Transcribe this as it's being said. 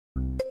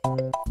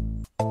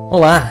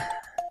Olá!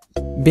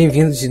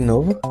 Bem-vindos de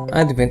novo a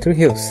Adventure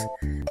Hills.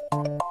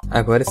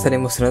 Agora estarei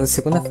mostrando a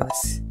segunda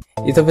fase.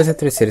 E talvez a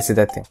terceira se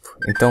der tempo.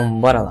 Então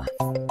bora lá.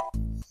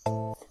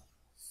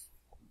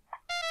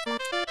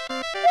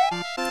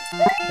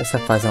 Essa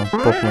fase é um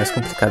pouco mais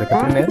complicada que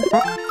a primeira.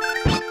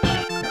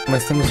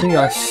 Mas temos o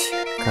Yoshi,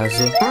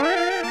 caso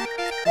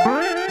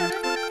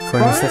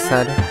for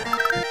necessário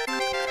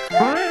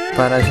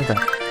para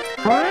ajudar.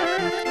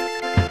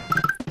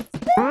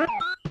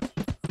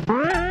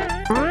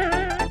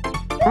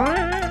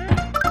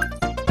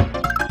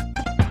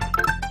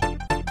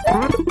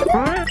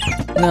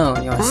 Não,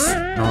 Yoshi.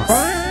 Nossa.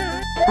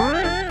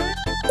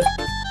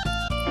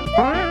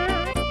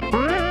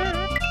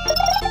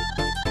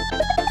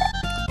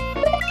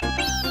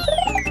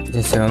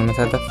 Já chegamos na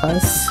metade da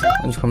fase,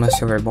 onde começa a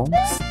chover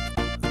bombas.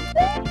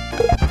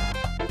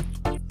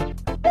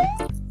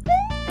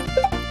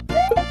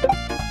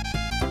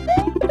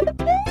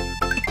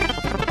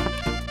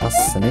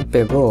 Nossa, nem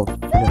pegou.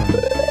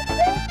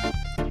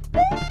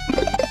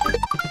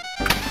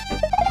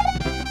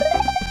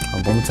 A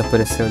bomba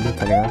desapareceu ali,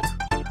 tá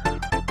ligado?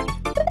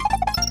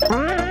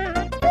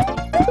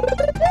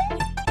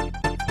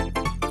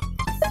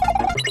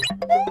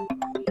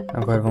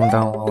 Agora vamos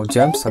dar um all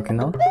jump, só que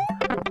não.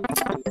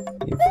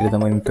 E o filho da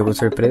mãe me pegou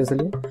surpresa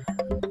ali.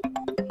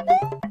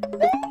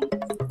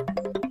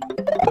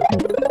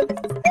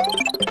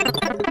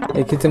 E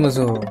aqui temos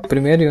o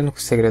primeiro e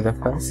único segredo da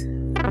fase.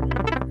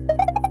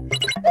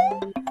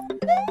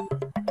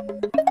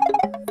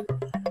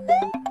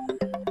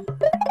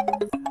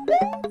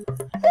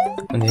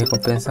 Onde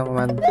recompensa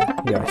uma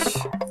Yoshi.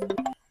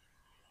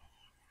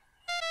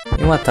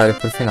 E um atalho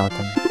pro final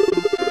também.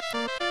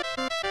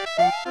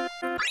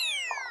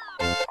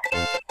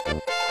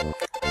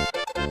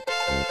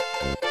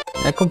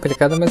 É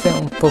complicado, mas é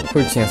um pouco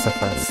curtinha essa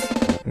fase.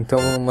 Então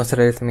vou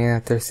mostrar também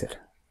a terceira.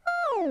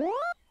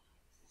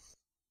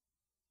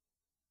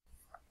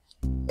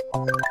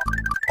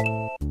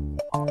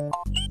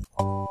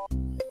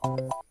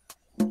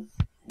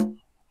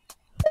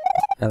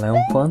 Ela é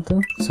um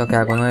pântano, só que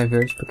a água não é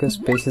verde porque os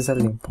peixes a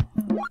limpam.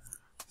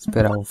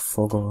 Esperar o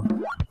fogo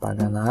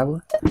apagar na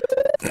água.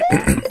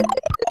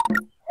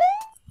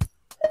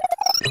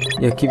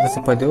 E aqui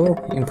você pode ou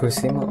ir por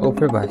cima ou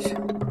por baixo.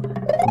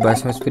 Por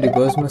baixo é mais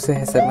perigoso, mas você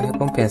recebe uma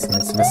recompensa,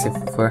 mas se você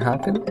for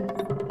rápido...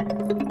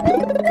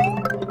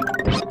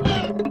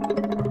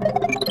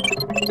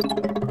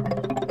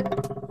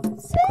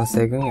 você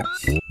consegue um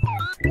Yoshi.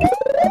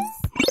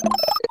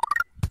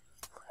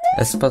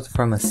 Essas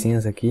plataformas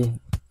cinza aqui,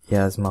 e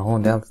as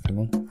marrom dela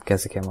também, porque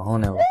essa aqui é marrom,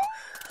 né?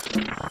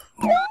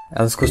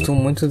 Elas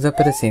costumam muito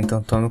desaparecer,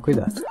 então tome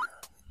cuidado.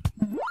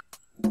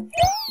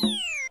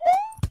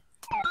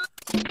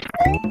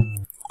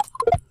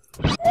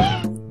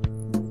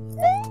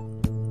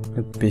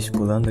 O bicho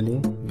pulando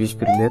ali, bicho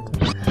piruleta.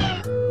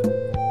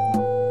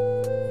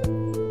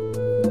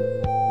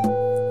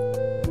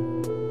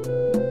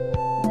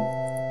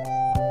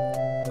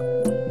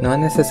 Não é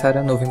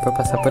necessário a nuvem para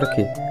passar por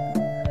aqui.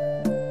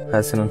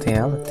 Caso você não tenha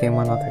ela, tem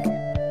uma nota aqui.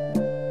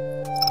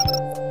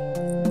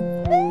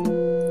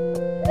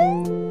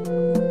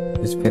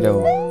 Espera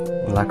o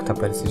Lacto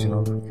aparecer de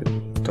novo, que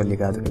eu tô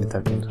ligado que ele tá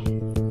vindo.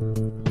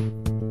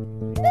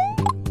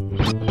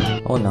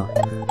 Ou não.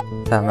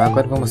 Tá, mas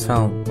agora eu vou mostrar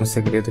um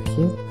segredo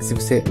aqui. Se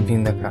você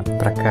vir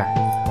pra cá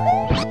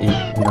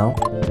e... não,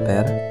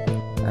 pera.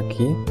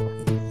 Aqui.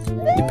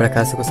 E pra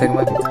cá você consegue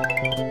uma vida.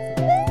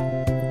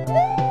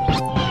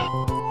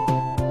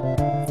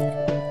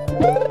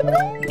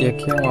 E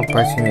aqui é uma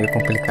parte meio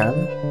complicada.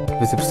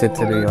 Você precisa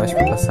ter o Yoshi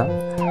pra passar.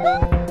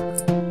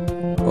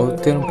 Ou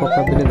ter um pouco de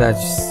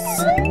habilidade.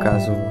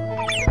 Caso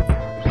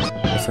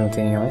você não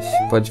tenha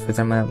Yoshi, pode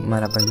fazer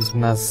malabarismo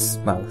nas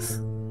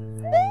balas.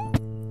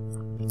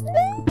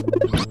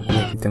 E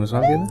aqui temos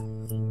uma vida.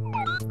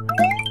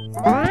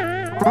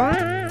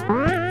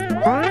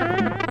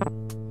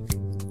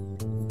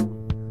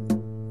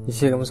 E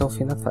chegamos ao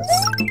fim da fase.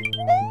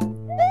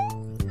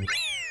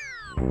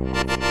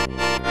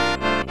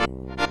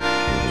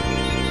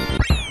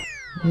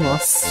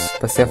 Nossa,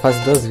 passei a fase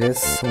 2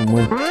 vezes,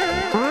 muito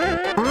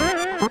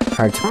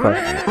hardcore.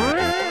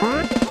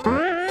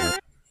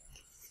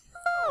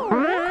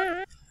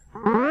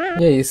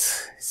 E é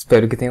isso,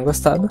 espero que tenham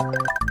gostado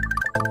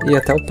e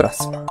até o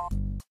próximo.